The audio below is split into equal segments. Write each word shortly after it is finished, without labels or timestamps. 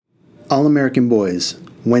All American Boys,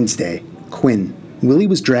 Wednesday, Quinn. Willie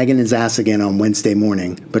was dragging his ass again on Wednesday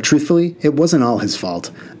morning, but truthfully, it wasn't all his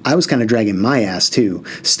fault. I was kind of dragging my ass too,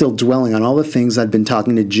 still dwelling on all the things I'd been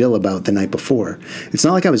talking to Jill about the night before. It's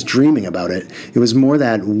not like I was dreaming about it. It was more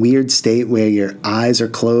that weird state where your eyes are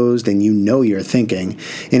closed and you know you're thinking,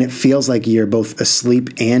 and it feels like you're both asleep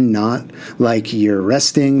and not, like you're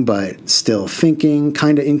resting but still thinking,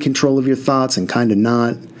 kind of in control of your thoughts and kind of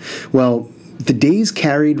not. Well, the days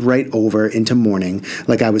carried right over into morning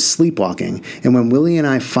like I was sleepwalking, and when Willie and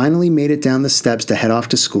I finally made it down the steps to head off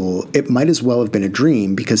to school, it might as well have been a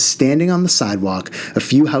dream because standing on the sidewalk a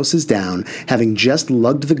few houses down, having just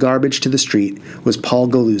lugged the garbage to the street, was Paul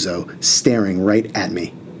Galuzzo staring right at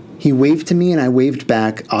me. He waved to me and I waved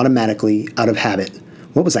back automatically out of habit.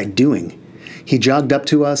 What was I doing? He jogged up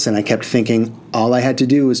to us and I kept thinking all I had to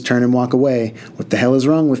do was turn and walk away. What the hell is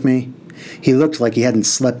wrong with me? He looked like he hadn't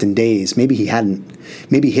slept in days. Maybe he hadn't.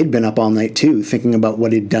 Maybe he'd been up all night too, thinking about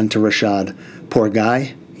what he'd done to Rashad. Poor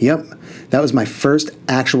guy. Yep, that was my first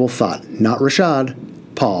actual thought. Not Rashad.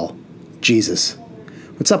 Paul. Jesus.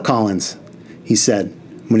 What's up, Collins? He said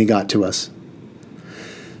when he got to us.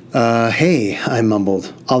 Hey, I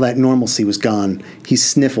mumbled. All that normalcy was gone. He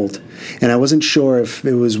sniffled, and I wasn't sure if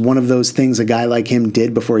it was one of those things a guy like him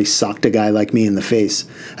did before he socked a guy like me in the face.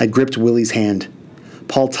 I gripped Willie's hand.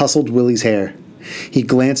 Paul tousled Willie's hair. He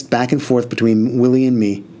glanced back and forth between Willie and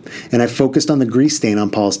me, and I focused on the grease stain on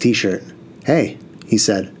Paul's t-shirt. Hey, he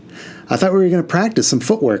said, I thought we were going to practice some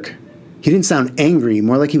footwork. He didn't sound angry,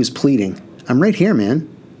 more like he was pleading. I'm right here,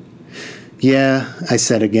 man. Yeah, I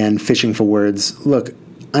said again, fishing for words. Look,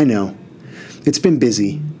 I know. It's been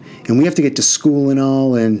busy, and we have to get to school and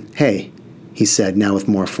all, and hey, he said, now with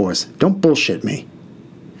more force, don't bullshit me.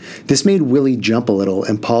 This made Willie jump a little,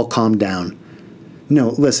 and Paul calmed down.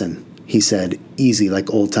 No, listen, he said, easy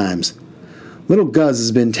like old times. Little Guz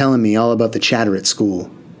has been telling me all about the chatter at school.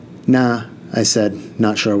 Nah, I said,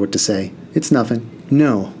 not sure what to say. It's nothing.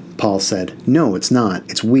 No, Paul said. No, it's not.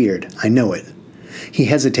 It's weird. I know it. He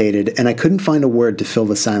hesitated, and I couldn't find a word to fill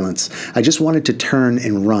the silence. I just wanted to turn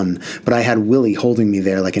and run, but I had Willie holding me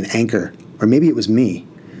there like an anchor. Or maybe it was me.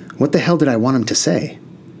 What the hell did I want him to say?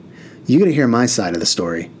 You gotta hear my side of the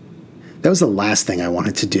story. That was the last thing I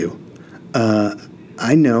wanted to do.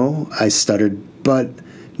 I know, I stuttered, but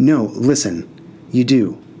no, listen, you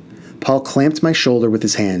do. Paul clamped my shoulder with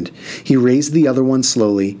his hand. He raised the other one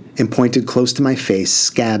slowly and pointed close to my face,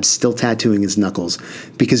 scabs still tattooing his knuckles.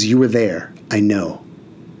 Because you were there, I know.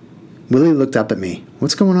 Willie looked up at me.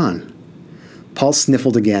 What's going on? Paul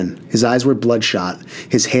sniffled again. His eyes were bloodshot,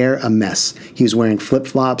 his hair a mess. He was wearing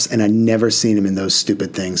flip-flops, and I'd never seen him in those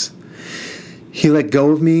stupid things. He let go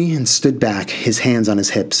of me and stood back, his hands on his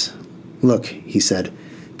hips. Look, he said,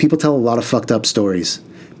 people tell a lot of fucked up stories.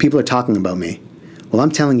 People are talking about me. Well,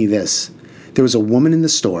 I'm telling you this. There was a woman in the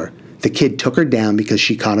store. The kid took her down because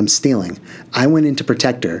she caught him stealing. I went in to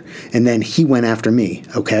protect her, and then he went after me,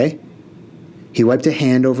 okay? He wiped a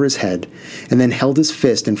hand over his head and then held his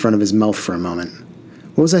fist in front of his mouth for a moment.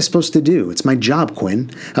 What was I supposed to do? It's my job,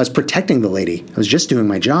 Quinn. I was protecting the lady. I was just doing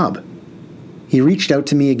my job. He reached out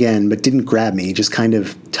to me again, but didn't grab me. He just kind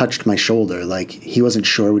of touched my shoulder, like he wasn't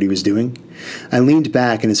sure what he was doing. I leaned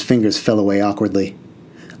back and his fingers fell away awkwardly.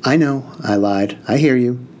 I know, I lied. I hear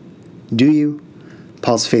you. Do you?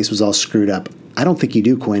 Paul's face was all screwed up. I don't think you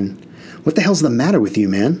do, Quinn. What the hell's the matter with you,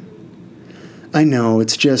 man? I know,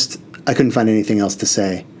 it's just, I couldn't find anything else to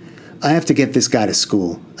say. I have to get this guy to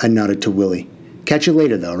school. I nodded to Willie. Catch you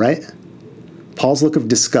later, though, right? Paul's look of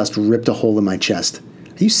disgust ripped a hole in my chest.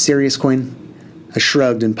 Are you serious, Quinn? I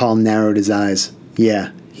shrugged and Paul narrowed his eyes.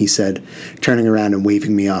 Yeah, he said, turning around and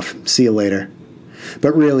waving me off. See you later.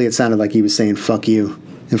 But really, it sounded like he was saying, fuck you.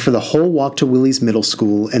 And for the whole walk to Willie's middle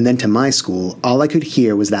school and then to my school, all I could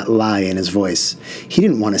hear was that lie in his voice. He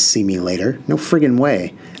didn't want to see me later. No friggin'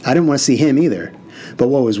 way. I didn't want to see him either. But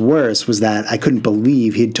what was worse was that I couldn't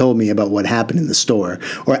believe he'd told me about what happened in the store.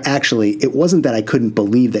 Or actually, it wasn't that I couldn't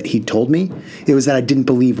believe that he'd told me. It was that I didn't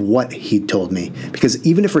believe what he'd told me. Because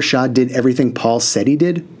even if Rashad did everything Paul said he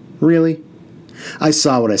did, really? I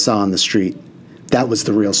saw what I saw on the street. That was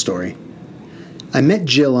the real story. I met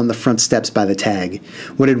Jill on the front steps by the tag.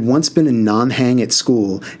 What had once been a non-hang at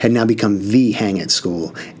school had now become the hang at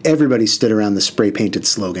school. Everybody stood around the spray-painted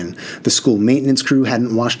slogan. The school maintenance crew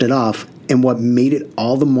hadn't washed it off, and what made it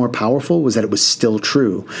all the more powerful was that it was still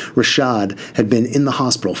true. Rashad had been in the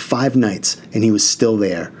hospital 5 nights, and he was still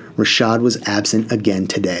there. Rashad was absent again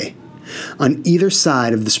today. On either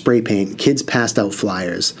side of the spray paint, kids passed out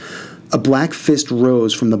flyers. A black fist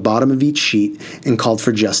rose from the bottom of each sheet and called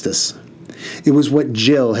for justice. It was what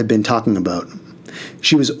Jill had been talking about.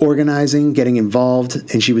 She was organizing, getting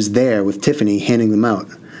involved, and she was there with Tiffany handing them out.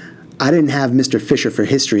 I didn't have Mr. Fisher for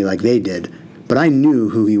history like they did, but I knew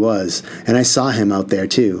who he was, and I saw him out there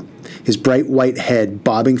too. His bright white head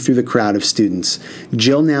bobbing through the crowd of students.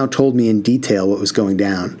 Jill now told me in detail what was going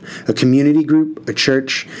down. A community group, a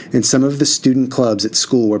church, and some of the student clubs at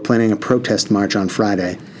school were planning a protest march on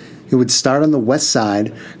Friday. It would start on the west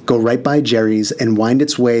side, go right by Jerry's, and wind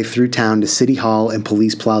its way through town to City Hall and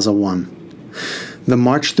Police Plaza 1. The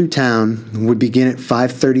march through town would begin at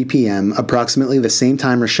 5:30 p.m., approximately the same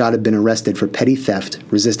time Rashad had been arrested for petty theft,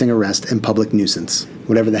 resisting arrest, and public nuisance,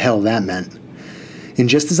 whatever the hell that meant. And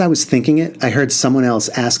just as I was thinking it, I heard someone else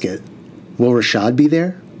ask it. Will Rashad be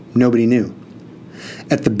there? Nobody knew.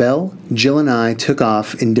 At the bell, Jill and I took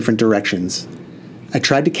off in different directions. I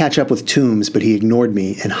tried to catch up with Toombs, but he ignored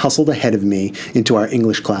me and hustled ahead of me into our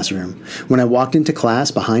English classroom. When I walked into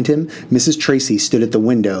class behind him, Mrs. Tracy stood at the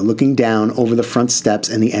window, looking down over the front steps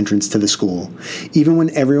and the entrance to the school. Even when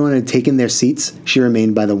everyone had taken their seats, she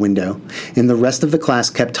remained by the window, and the rest of the class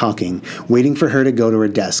kept talking, waiting for her to go to her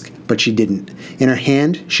desk, but she didn't. In her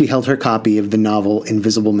hand, she held her copy of the novel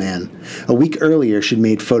Invisible Man. A week earlier, she'd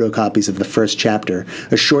made photocopies of the first chapter,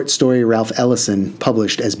 a short story Ralph Ellison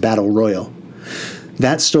published as Battle Royal.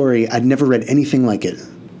 That story, I'd never read anything like it.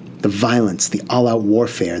 The violence, the all-out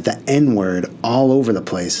warfare, the N-word all over the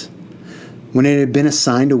place. When it had been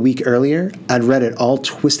assigned a week earlier, I'd read it all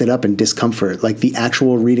twisted up in discomfort, like the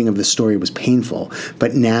actual reading of the story was painful.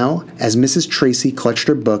 But now, as Mrs. Tracy clutched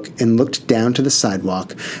her book and looked down to the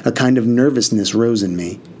sidewalk, a kind of nervousness rose in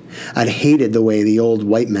me. I'd hated the way the old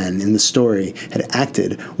white men in the story had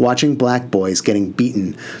acted, watching black boys getting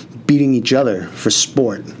beating each other for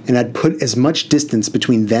sport, and I'd put as much distance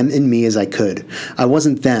between them and me as I could. I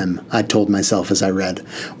wasn't them, I told myself as I read.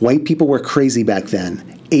 White people were crazy back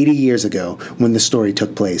then, 80 years ago, when the story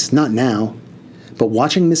took place, not now. But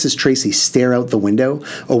watching Mrs. Tracy stare out the window,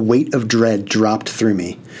 a weight of dread dropped through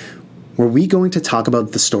me. Were we going to talk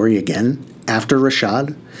about the story again? After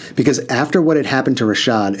Rashad? Because after what had happened to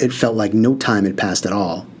Rashad, it felt like no time had passed at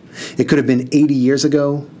all. It could have been 80 years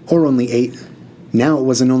ago, or only 8. Now it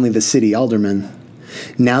wasn't only the city alderman.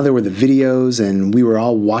 Now there were the videos, and we were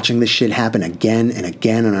all watching this shit happen again and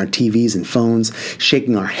again on our TVs and phones,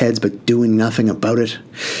 shaking our heads but doing nothing about it.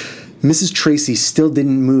 Mrs. Tracy still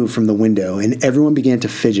didn't move from the window, and everyone began to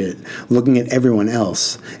fidget, looking at everyone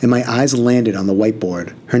else, and my eyes landed on the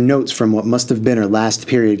whiteboard. Her notes from what must have been her last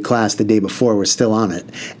period class the day before were still on it.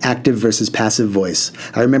 Active versus passive voice.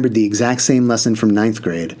 I remembered the exact same lesson from 9th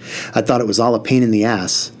grade. I thought it was all a pain in the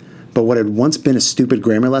ass. But what had once been a stupid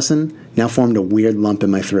grammar lesson now formed a weird lump in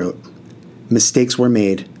my throat. Mistakes were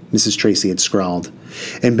made, Mrs. Tracy had scrawled,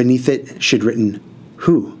 and beneath it she'd written,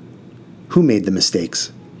 Who? Who made the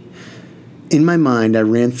mistakes? In my mind, I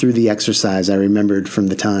ran through the exercise I remembered from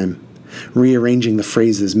the time, rearranging the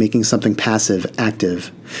phrases, making something passive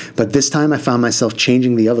active. But this time I found myself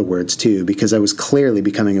changing the other words too, because I was clearly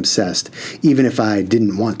becoming obsessed, even if I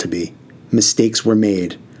didn't want to be. Mistakes were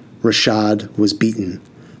made. Rashad was beaten.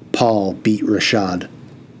 Paul beat Rashad.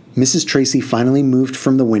 Mrs. Tracy finally moved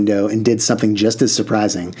from the window and did something just as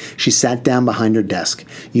surprising. She sat down behind her desk.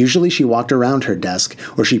 Usually she walked around her desk,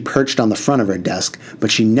 or she perched on the front of her desk,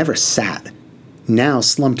 but she never sat. Now,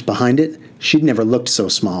 slumped behind it, she'd never looked so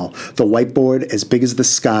small, the whiteboard as big as the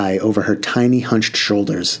sky over her tiny hunched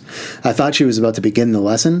shoulders. I thought she was about to begin the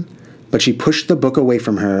lesson, but she pushed the book away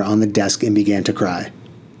from her on the desk and began to cry.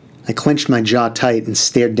 I clenched my jaw tight and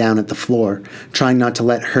stared down at the floor, trying not to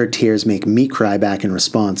let her tears make me cry back in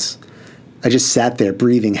response. I just sat there,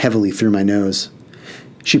 breathing heavily through my nose.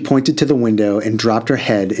 She pointed to the window and dropped her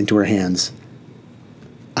head into her hands.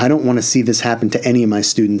 I don't want to see this happen to any of my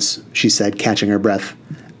students, she said, catching her breath.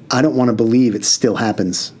 I don't want to believe it still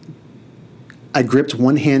happens. I gripped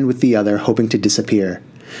one hand with the other, hoping to disappear.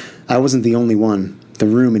 I wasn't the only one. The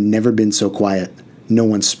room had never been so quiet. No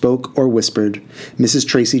one spoke or whispered. Mrs.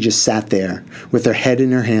 Tracy just sat there, with her head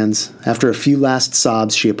in her hands. After a few last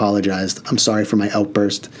sobs, she apologized. I'm sorry for my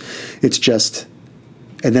outburst. It's just...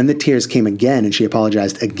 And then the tears came again, and she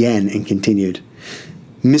apologized again and continued.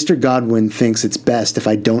 Mr. Godwin thinks it's best if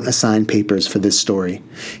I don't assign papers for this story.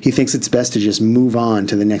 He thinks it's best to just move on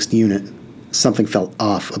to the next unit. Something felt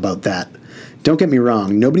off about that. Don't get me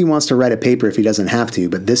wrong, nobody wants to write a paper if he doesn't have to,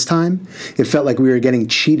 but this time, it felt like we were getting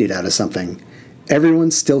cheated out of something.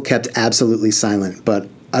 Everyone still kept absolutely silent, but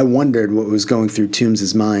I wondered what was going through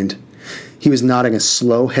Toombs' mind. He was nodding a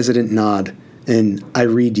slow, hesitant nod, an I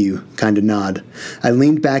read you kind of nod. I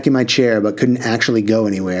leaned back in my chair but couldn't actually go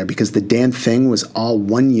anywhere because the damn thing was all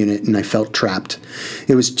one unit and I felt trapped.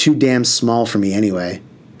 It was too damn small for me anyway.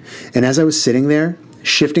 And as I was sitting there,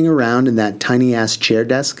 shifting around in that tiny-ass chair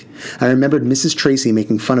desk, I remembered Mrs. Tracy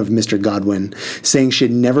making fun of Mr. Godwin, saying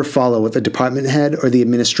she'd never follow what the department head or the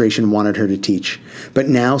administration wanted her to teach. But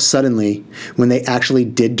now, suddenly, when they actually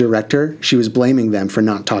did direct her, she was blaming them for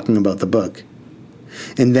not talking about the book.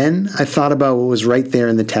 And then I thought about what was right there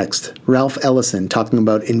in the text, Ralph Ellison talking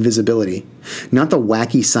about invisibility. Not the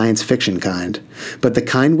wacky science fiction kind, but the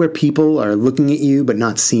kind where people are looking at you but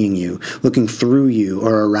not seeing you, looking through you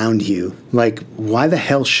or around you. Like, why the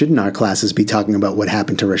hell shouldn't our classes be talking about what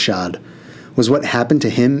happened to Rashad? Was what happened to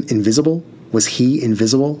him invisible? Was he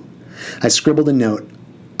invisible? I scribbled a note.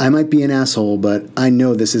 I might be an asshole, but I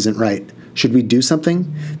know this isn't right. Should we do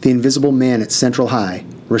something? The invisible man at Central High,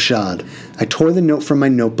 Rashad. I tore the note from my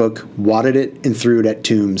notebook, wadded it, and threw it at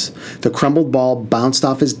Toombs. The crumbled ball bounced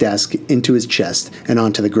off his desk into his chest and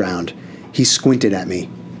onto the ground. He squinted at me.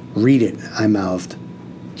 "Read it," I mouthed.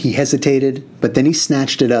 He hesitated, but then he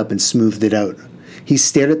snatched it up and smoothed it out. He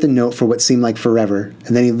stared at the note for what seemed like forever,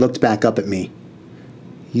 and then he looked back up at me.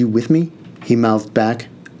 "You with me?" he mouthed back.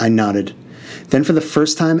 I nodded. Then for the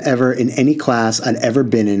first time ever in any class I'd ever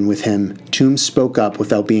been in with him, Toombs spoke up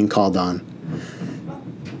without being called on.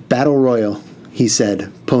 "Battle Royal," he said,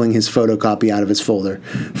 pulling his photocopy out of his folder,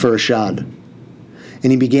 "for Rashad."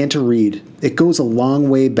 And he began to read. It goes a long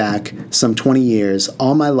way back, some 20 years.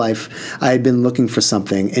 All my life I had been looking for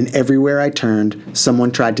something, and everywhere I turned,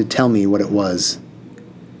 someone tried to tell me what it was.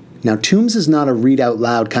 Now, Toombs is not a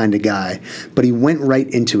read-out-loud kind of guy, but he went right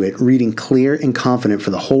into it, reading clear and confident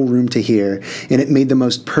for the whole room to hear, and it made the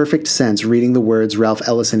most perfect sense reading the words Ralph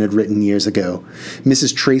Ellison had written years ago.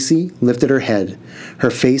 Mrs. Tracy lifted her head,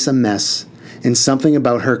 her face a mess, and something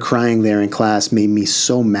about her crying there in class made me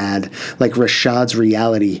so mad, like Rashad's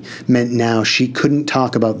reality meant now she couldn't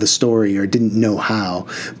talk about the story or didn't know how,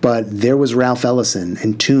 but there was Ralph Ellison,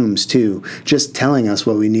 and Toombs too, just telling us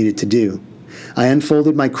what we needed to do. I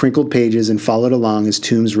unfolded my crinkled pages and followed along as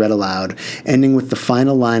Toombs read aloud, ending with the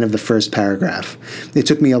final line of the first paragraph. It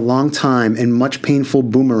took me a long time and much painful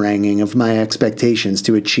boomeranging of my expectations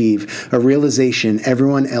to achieve a realization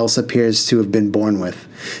everyone else appears to have been born with,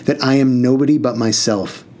 that I am nobody but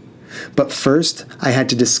myself. But first, I had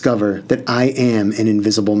to discover that I am an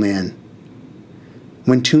invisible man.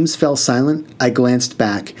 When Toombs fell silent, I glanced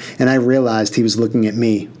back, and I realized he was looking at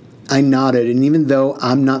me. I nodded, and even though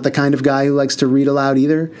I'm not the kind of guy who likes to read aloud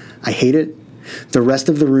either, I hate it. The rest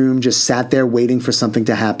of the room just sat there waiting for something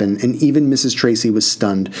to happen, and even Mrs. Tracy was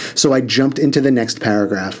stunned, so I jumped into the next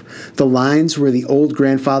paragraph. The lines were the old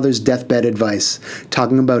grandfather's deathbed advice,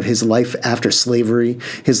 talking about his life after slavery,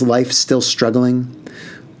 his life still struggling.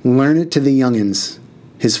 "Learn it to the young'uns,"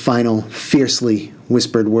 his final, fiercely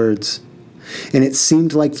whispered words. And it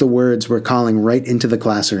seemed like the words were calling right into the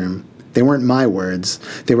classroom. They weren't my words,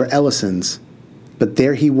 they were Ellison's. But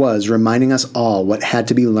there he was, reminding us all what had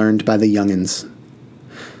to be learned by the young'uns.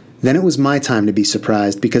 Then it was my time to be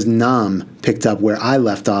surprised, because Nam picked up where I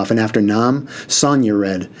left off, and after Nam, Sonia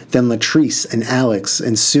read, then Latrice and Alex,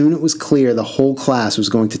 and soon it was clear the whole class was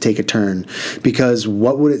going to take a turn, because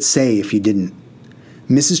what would it say if you didn't?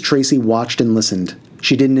 Mrs. Tracy watched and listened.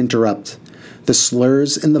 She didn't interrupt. The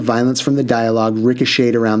slurs and the violence from the dialogue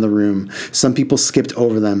ricocheted around the room. Some people skipped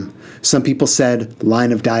over them. Some people said,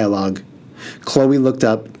 "line of dialogue." Chloe looked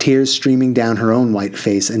up, tears streaming down her own white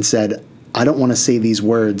face, and said, "I don't want to say these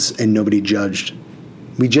words," and nobody judged.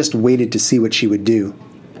 We just waited to see what she would do.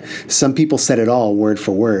 Some people said it all word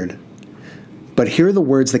for word. But here are the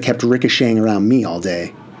words that kept ricocheting around me all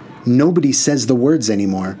day. Nobody says the words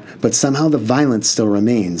anymore, but somehow the violence still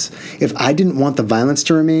remains. If I didn't want the violence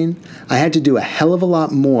to remain, I had to do a hell of a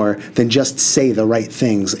lot more than just say the right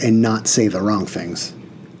things and not say the wrong things.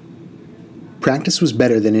 Practice was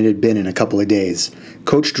better than it had been in a couple of days.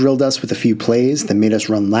 Coach drilled us with a few plays, then made us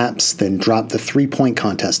run laps, then dropped the three-point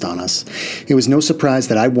contest on us. It was no surprise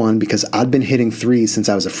that I won because I'd been hitting threes since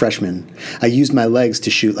I was a freshman. I used my legs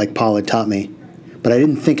to shoot like Paul had taught me, but I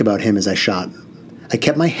didn't think about him as I shot. I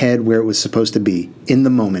kept my head where it was supposed to be, in the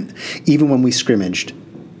moment, even when we scrimmaged.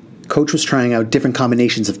 Coach was trying out different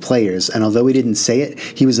combinations of players, and although he didn't say it,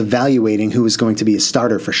 he was evaluating who was going to be a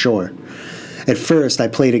starter for sure. At first, I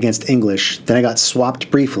played against English, then I got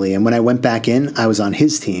swapped briefly, and when I went back in, I was on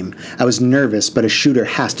his team. I was nervous, but a shooter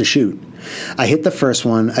has to shoot. I hit the first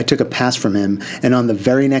one, I took a pass from him, and on the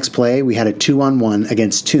very next play, we had a 2-on-1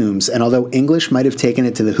 against Toombs, and although English might have taken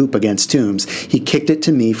it to the hoop against Toombs, he kicked it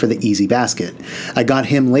to me for the easy basket. I got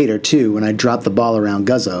him later, too, when I dropped the ball around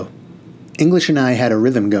Guzzo. English and I had a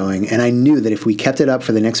rhythm going, and I knew that if we kept it up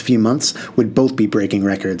for the next few months, we'd both be breaking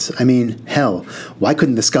records. I mean, hell, why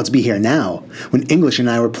couldn't the Scouts be here now, when English and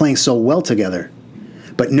I were playing so well together?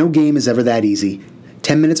 But no game is ever that easy.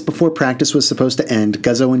 10 minutes before practice was supposed to end,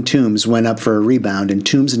 Guzzo and Toombs went up for a rebound, and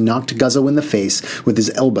Toombs knocked Guzzo in the face with his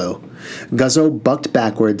elbow. Guzzo bucked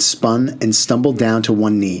backwards, spun, and stumbled down to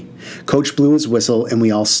one knee. Coach blew his whistle, and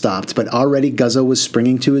we all stopped, but already Guzzo was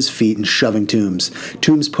springing to his feet and shoving Toombs.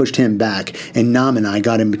 Toombs pushed him back, and Nam and I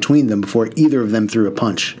got in between them before either of them threw a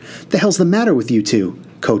punch. "The hell's the matter with you two?"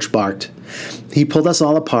 Coach barked. He pulled us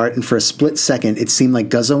all apart, and for a split second it seemed like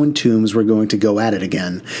Guzzo and Toombs were going to go at it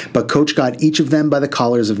again, but Coach got each of them by the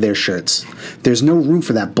collars of their shirts. "There's no room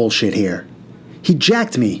for that bullshit here." "He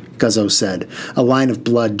jacked me," Guzzo said. A line of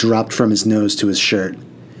blood dropped from his nose to his shirt.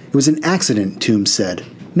 "It was an accident," Toombs said.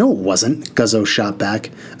 "No, it wasn't," Guzzo shot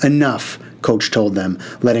back. "Enough," Coach told them,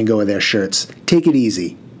 letting go of their shirts. "Take it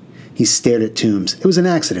easy." He stared at Toombs. "It was an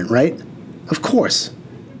accident, right?" "Of course."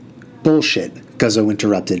 "Bullshit," Guzzo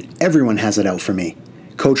interrupted. "Everyone has it out for me."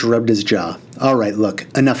 Coach rubbed his jaw. "All right, look,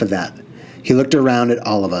 enough of that." He looked around at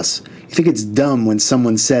all of us. "You think it's dumb when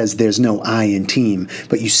someone says there's no I in team,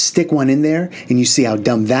 but you stick one in there and you see how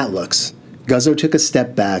dumb that looks." Guzzo took a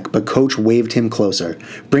step back, but Coach waved him closer.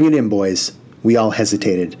 "Bring it in, boys." We all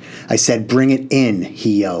hesitated. "I said bring it in,"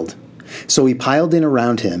 he yelled. So we piled in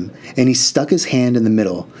around him, and he stuck his hand in the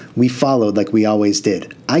middle. We followed like we always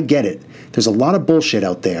did. I get it. There's a lot of bullshit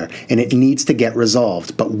out there, and it needs to get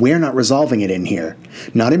resolved, but we're not resolving it in here.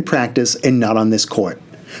 Not in practice, and not on this court.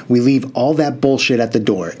 We leave all that bullshit at the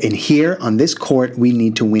door, and here, on this court, we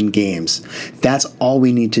need to win games. That's all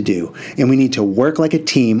we need to do, and we need to work like a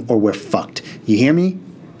team or we're fucked. You hear me?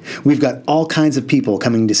 We've got all kinds of people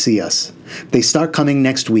coming to see us. They start coming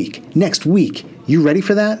next week. Next week! You ready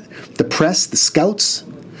for that? The press, the scouts?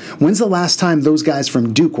 When's the last time those guys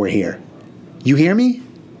from Duke were here? You hear me?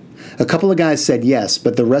 A couple of guys said yes,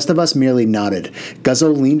 but the rest of us merely nodded.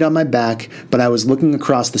 Guzzo leaned on my back, but I was looking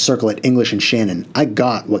across the circle at English and Shannon. I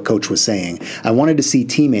got what Coach was saying. I wanted to see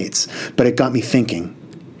teammates, but it got me thinking.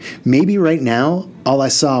 Maybe right now, all I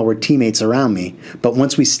saw were teammates around me, but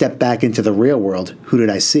once we stepped back into the real world, who did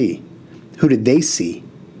I see? Who did they see?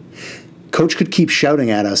 Coach could keep shouting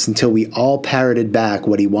at us until we all parroted back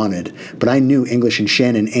what he wanted, but I knew English and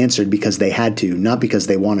Shannon answered because they had to, not because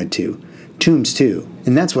they wanted to. Toombs too.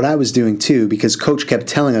 And that's what I was doing too, because Coach kept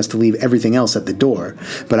telling us to leave everything else at the door,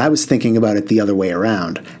 but I was thinking about it the other way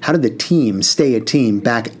around. How did the team stay a team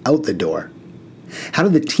back out the door? How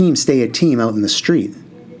did the team stay a team out in the street?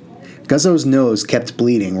 Guzzo's nose kept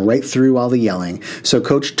bleeding right through all the yelling, so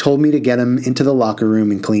Coach told me to get him into the locker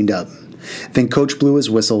room and cleaned up. Then Coach blew his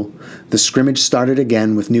whistle. The scrimmage started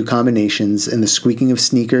again with new combinations, and the squeaking of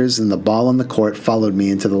sneakers and the ball on the court followed me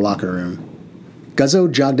into the locker room.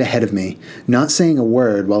 Guzzo jogged ahead of me, not saying a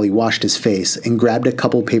word while he washed his face, and grabbed a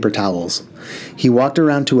couple paper towels. He walked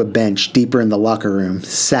around to a bench deeper in the locker room,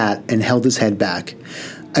 sat, and held his head back.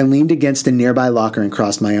 I leaned against a nearby locker and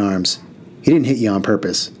crossed my arms. "He didn't hit you on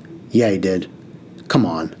purpose." "Yeah, he did." "Come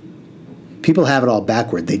on." "People have it all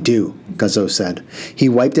backward, they do," Guzzo said. He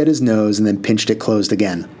wiped at his nose and then pinched it closed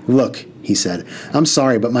again. "Look," he said, "I'm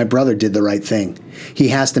sorry, but my brother did the right thing. He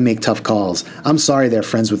has to make tough calls. I'm sorry they're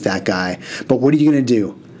friends with that guy, but what are you going to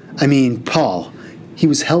do? I mean, Paul, he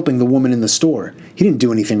was helping the woman in the store. He didn't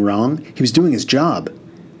do anything wrong. He was doing his job."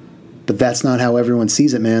 "But that's not how everyone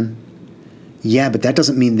sees it, man." "Yeah, but that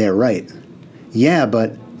doesn't mean they're right." "Yeah,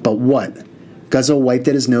 but what?" Guzzo wiped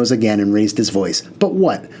at his nose again and raised his voice. "But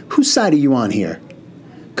what? Whose side are you on here?"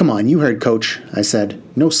 "Come on, you heard Coach," I said.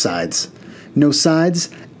 "No sides." "No sides?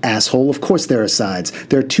 Asshole, of course there are sides.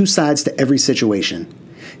 There are two sides to every situation."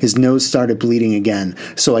 His nose started bleeding again,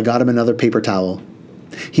 so I got him another paper towel.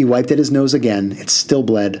 He wiped at his nose again. It still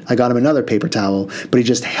bled. I got him another paper towel, but he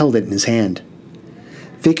just held it in his hand.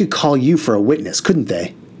 "They could call you for a witness, couldn't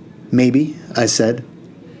they?" "Maybe," I said.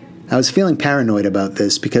 I was feeling paranoid about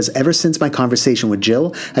this because ever since my conversation with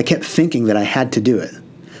Jill, I kept thinking that I had to do it.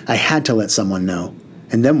 I had to let someone know.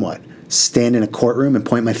 And then what? Stand in a courtroom and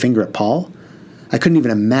point my finger at Paul? I couldn't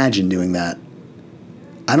even imagine doing that.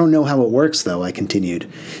 "I don't know how it works, though," I continued.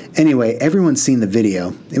 "Anyway, everyone's seen the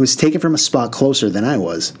video. It was taken from a spot closer than I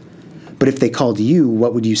was. But if they called you,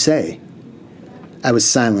 what would you say?" I was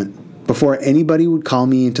silent. Before anybody would call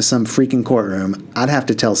me into some freaking courtroom, I'd have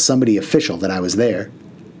to tell somebody official that I was there.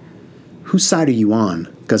 "Whose side are you on?"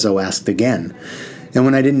 Guzzo asked again. And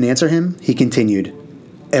when I didn't answer him, he continued,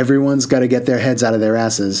 "Everyone's got to get their heads out of their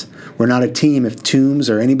asses. We're not a team if Toombs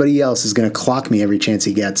or anybody else is going to clock me every chance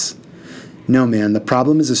he gets. No, man, the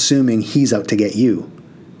problem is assuming he's out to get you.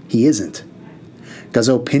 He isn't."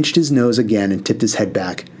 Guzzo pinched his nose again and tipped his head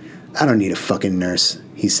back. "I don't need a fucking nurse,"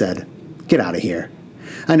 he said. "Get out of here.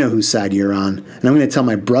 I know whose side you're on, and I'm going to tell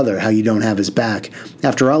my brother how you don't have his back.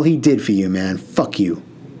 After all he did for you, man, fuck you."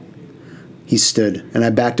 He stood, and I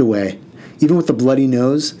backed away. Even with the bloody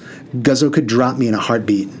nose, Guzzo could drop me in a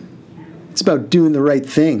heartbeat. It's about doing the right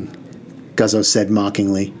thing, Guzzo said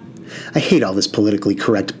mockingly. I hate all this politically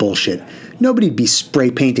correct bullshit. Nobody'd be spray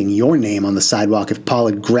painting your name on the sidewalk if Paul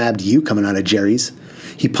had grabbed you coming out of Jerry's.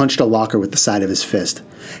 He punched a locker with the side of his fist.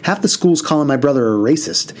 Half the school's calling my brother a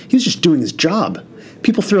racist. He was just doing his job.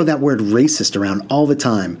 People throw that word racist around all the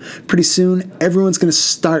time. Pretty soon, everyone's going to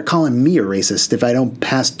start calling me a racist if I don't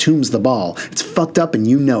pass Toombs the ball. It's fucked up and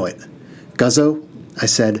you know it. Guzzo, I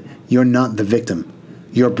said, you're not the victim.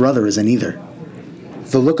 Your brother isn't either.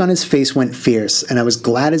 The look on his face went fierce, and I was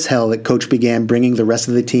glad as hell that Coach began bringing the rest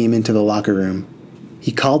of the team into the locker room.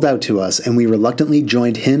 He called out to us, and we reluctantly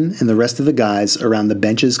joined him and the rest of the guys around the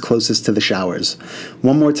benches closest to the showers.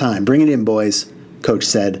 One more time, bring it in, boys, Coach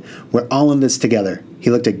said. We're all in this together. He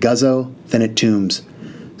looked at Guzzo, then at Toombs.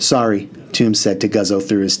 Sorry, Toombs said to Guzzo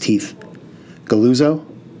through his teeth. Galuzzo?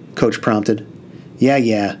 Coach prompted.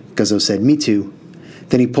 Yeah, Guzzo said. Me too.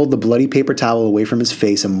 Then he pulled the bloody paper towel away from his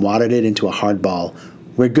face and wadded it into a hard ball.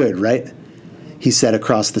 We're good, right? He said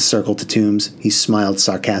across the circle to Toombs. He smiled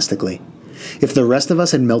sarcastically. If the rest of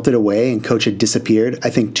us had melted away and Coach had disappeared, I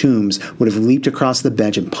think Toombs would have leaped across the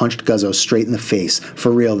bench and punched Guzzo straight in the face,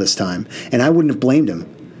 for real this time, and I wouldn't have blamed him.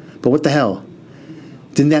 But what the hell?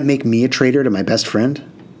 Didn't that make me a traitor to my best friend?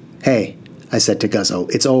 Hey, I said to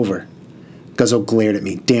Guzzo, it's over. Guzzo glared at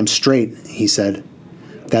me. Damn straight, he said.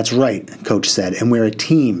 That's right, Coach said, and we're a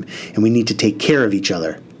team, and we need to take care of each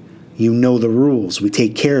other. You know the rules. We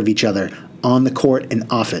take care of each other on the court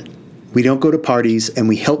and off it. We don't go to parties, and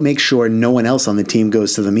we help make sure no one else on the team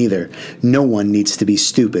goes to them either. No one needs to be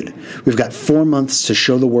stupid. We've got 4 months to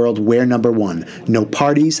show the world we're number one. No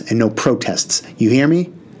parties and no protests. You hear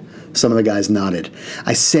me? Some of the guys nodded.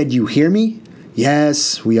 I said, you hear me?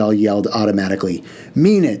 Yes, we all yelled automatically.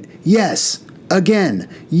 Mean it. Yes. Again.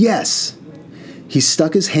 Yes. He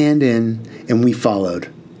stuck his hand in, and we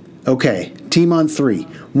followed. Okay, team on 3.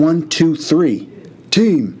 1, 2, 3.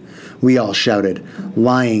 Team! We all shouted,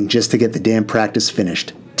 lying just to get the damn practice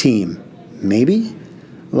finished. Team. Maybe?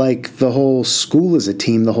 Like the whole school is a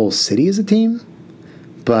team, the whole city is a team?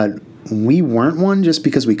 But we weren't one just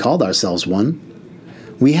because we called ourselves one.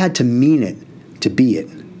 We had to mean it to be it.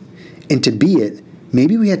 And to be it,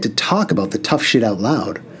 maybe we had to talk about the tough shit out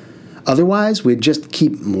loud. Otherwise, we'd just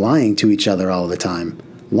keep lying to each other all the time.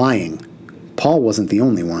 Lying. Paul wasn't the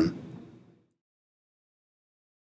only one.